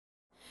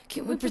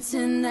Can we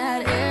pretend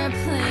that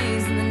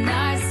airplanes in the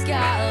night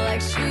sky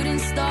like shooting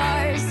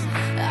stars?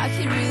 I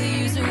could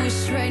really use a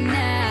wish right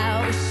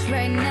now, wish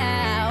right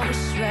now,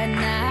 wish right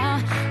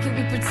now. Can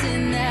we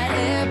pretend that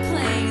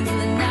airplanes in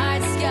the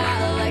night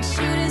sky like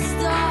shooting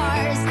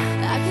stars?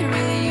 I could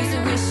really use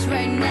a wish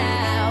right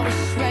now,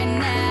 wish right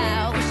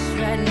now, wish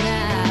right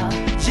now.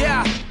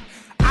 Yeah,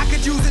 I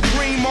could use a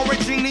dream or a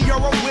genie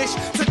or a wish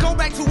to go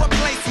back to a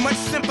place much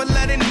simpler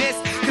than this.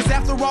 Cause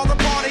after all the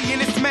partying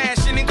and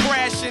smashing and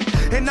crashing,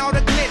 and all the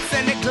glitz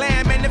and the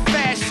glam and the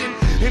fashion,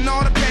 and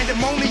all the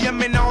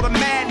pandemonium and all the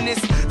madness,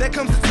 there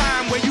comes a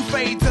time where you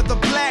fade to the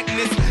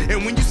blackness.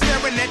 And when you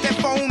staring at that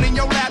phone in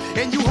your lap,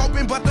 and you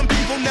hoping but them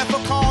people never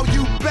call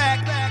you back.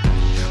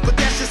 But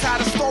that's just how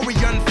the story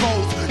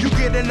unfolds. You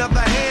get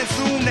another hand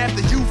soon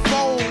after you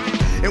fold.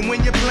 And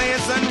when your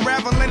plans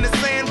unravel in the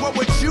sand, what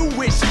would you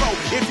wish for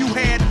if you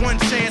had one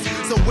chance?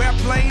 So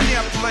airplane,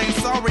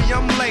 sorry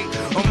I'm late.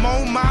 I'm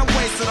on my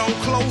way, so don't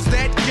close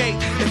that gate.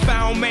 If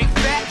I don't make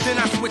that, then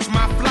I switch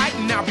my flight,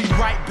 and I'll be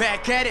right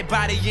back at it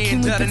by the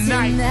end of the night.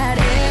 Can we pretend that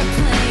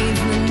airplanes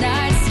in the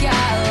night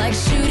sky like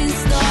shooting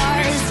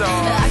stars?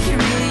 I can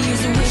really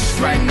use a wish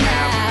right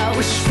now,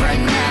 wish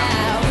right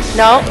now.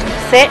 No,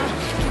 sit,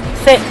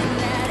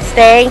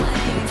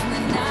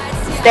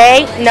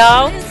 stay,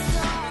 no.